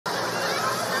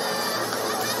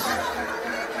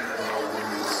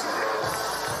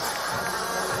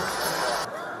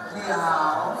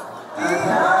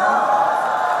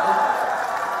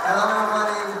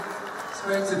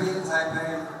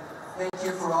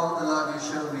all the love you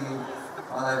showed me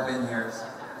while I've been here.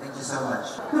 Thank you so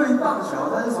much. 对于棒球，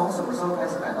他是从什么时候开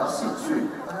始感到兴趣？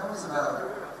 When I was about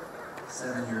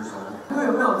 7 years old. 各位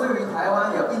有没有对于台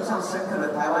湾有印象深刻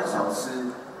的台湾小吃，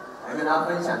来跟大家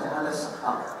分享一下他的喜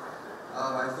好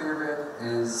？My favorite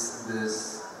is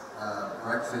this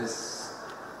breakfast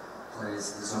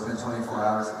place that's open 24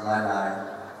 hours. 来来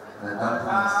，the dumplings.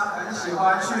 他很喜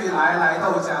欢去来来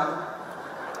豆浆。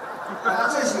他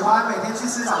最喜欢每天去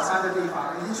吃早餐的地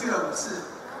方，已经去了5次。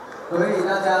所以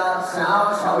大家想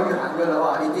要巧遇韩哥的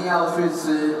话，一定要去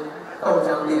吃豆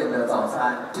浆店的早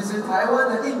餐。其实台湾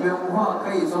的应援文化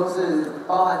可以说是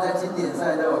包含在经典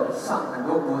赛都有上很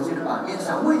多国际的版面。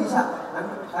想问一下，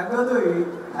韩哥对于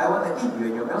台湾的应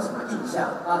援有没有什么印象？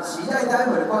那期待待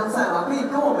会的观赛吗？可以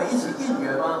跟我们一起应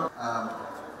援吗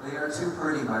？They are too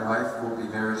pretty. My wife will be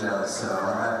very jealous. So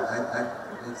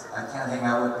I can't hang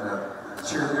out with the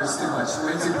cheerleaders too much.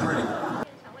 Way too pretty.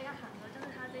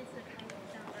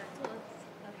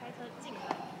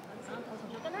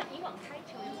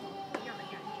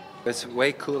 It's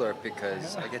way cooler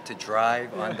because I get to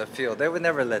drive on the field. They would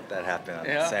never let that happen on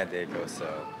San Diego, so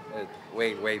it's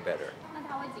way better.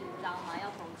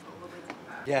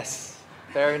 Yes,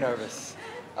 very nervous.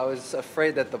 I was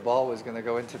afraid that the ball was going to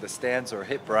go into the stands or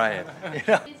hit Brian. You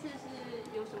know?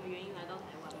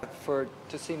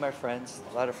 To see my friends,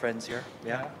 a lot of friends here.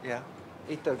 Yeah.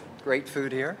 Eat the great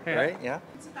food here, right? Yeah.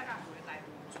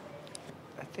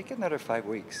 I think another 5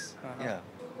 weeks. Yeah.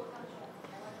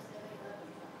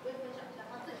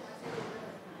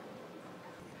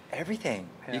 Everything.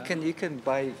 You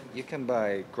can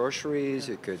buy groceries.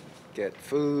 You could get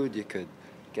food. You could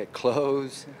get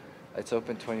clothes. It's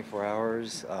open 24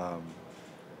 hours.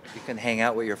 You can hang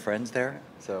out with your friends there.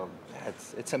 So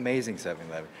it's amazing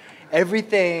 7-Eleven.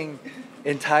 Everything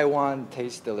in Taiwan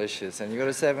tastes delicious. And you go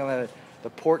to 7-Eleven, the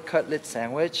pork cutlet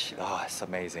sandwich. Oh, it's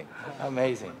amazing.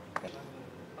 Amazing.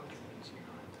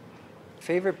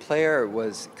 Favorite player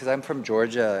was, because I'm from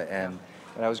Georgia, and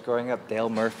when I was growing up, Dale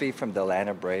Murphy from the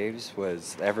Atlanta Braves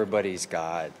was everybody's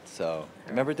god. So,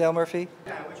 remember Dale Murphy?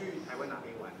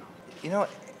 You know,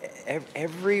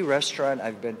 every restaurant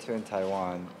I've been to in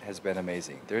Taiwan has been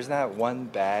amazing. There's not one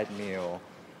bad meal.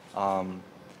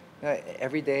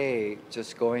 Every day,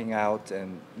 just going out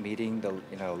and meeting the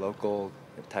local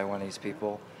Taiwanese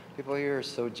people. People here are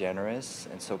so generous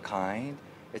and so kind.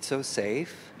 It's so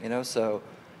safe, so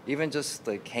even just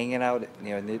like hanging out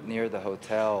near the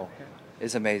hotel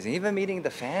is amazing. Even meeting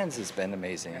the fans has been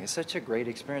amazing. It's such a great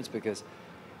experience because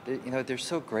they're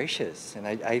so gracious, and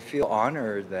I feel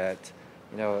honored that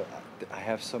I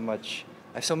have so much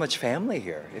family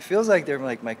here. It feels like they're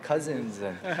like my cousins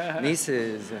and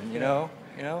nieces, and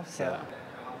so.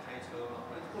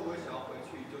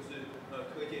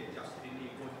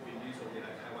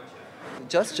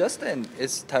 Justin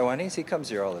is Taiwanese. He comes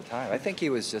here all the time. I think he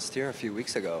was just here a few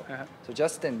weeks ago. So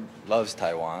Justin loves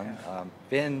Taiwan.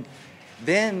 Vin,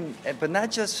 but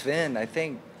not just Vin. I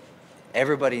think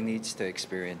everybody needs to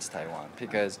experience Taiwan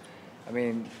because, I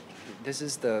mean,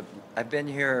 I've been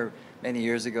here many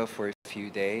years ago for a few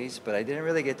days, but I didn't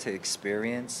really get to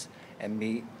experience and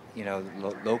meet,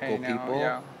 local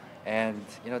people. And,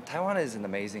 Taiwan is an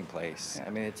amazing place. I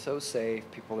mean, it's so safe.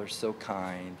 People are so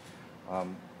kind.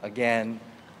 Again,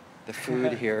 the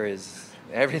food here is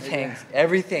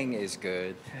everything is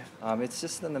good. It's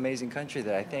just an amazing country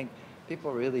that I think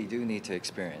people really do need to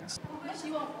experience.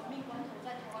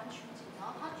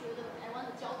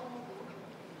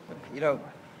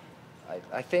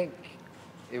 I think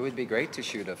it would be great to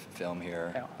shoot a film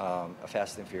here, a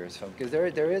Fast and Furious film, because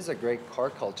there is a great car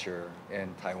culture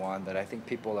in Taiwan that I think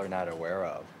people are not aware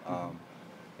of.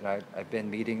 I've been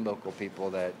meeting local people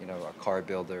that are car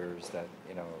builders, that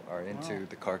are into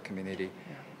the car community,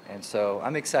 and so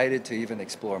I'm excited to even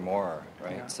explore more.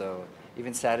 Right, so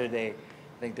even Saturday,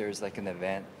 I think there's like an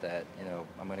event that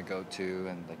I'm going to go to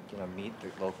and meet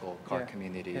the local car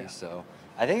community. So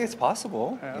I think it's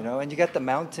possible, and you got the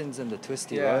mountains and the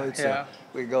twisty roads. So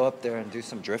we go up there and do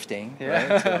some drifting,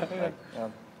 right? So,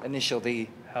 initial D,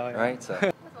 right?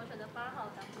 So.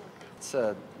 It's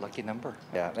a lucky number.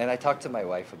 Yeah, and I talked to my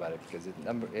wife about it because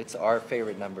it's our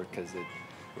favorite number because it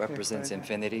represents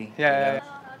infinity.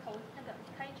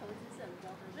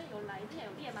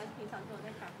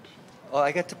 Well,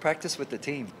 I got to practice with the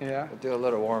team. We'll do a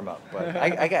little warm up, but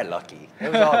I got lucky.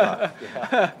 It was all luck.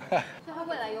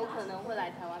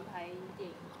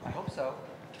 I hope so.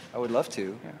 I would love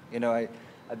to.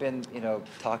 I've been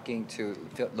talking to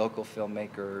local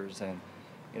filmmakers, and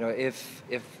if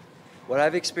what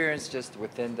I've experienced just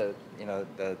within the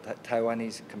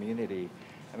Taiwanese community,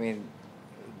 I mean,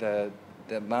 the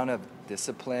amount of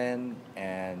discipline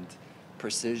and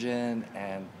precision,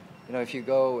 and you know, if you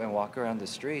go and walk around the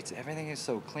streets, everything is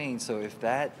so clean. So if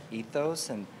that ethos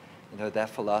and you know that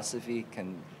philosophy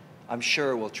can, I'm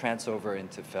sure, will transfer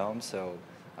into film. So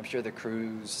I'm sure the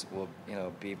crews will, you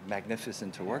know, be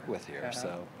magnificent to work with here. So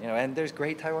you know, and there's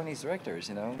great Taiwanese directors.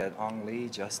 You know, got Ong Lee,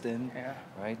 Justin,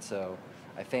 right? So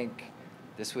I think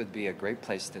this would be a great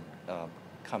place to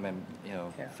come and you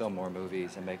know film more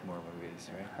movies and make more movies,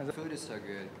 right? The food is so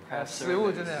good. Craft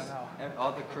service, and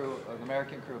all the crew, the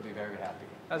American crew will be very happy.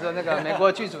 他说那个美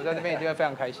国剧组在那边一定会非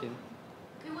常开心。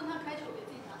可以问他开球给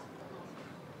自己打什么东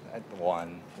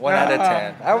西？ One out of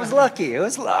 10. I was lucky. It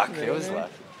was luck. It was luck.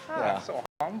 Yeah. So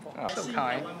humble, so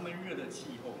kind.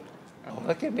 Oh,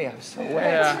 look at me. I'm so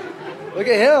wet. Look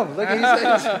at him. Look at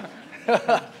his.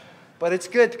 But it's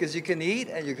good because you can eat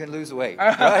and you can lose weight,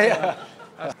 right?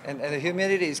 And the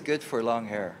humidity is good for long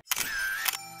hair.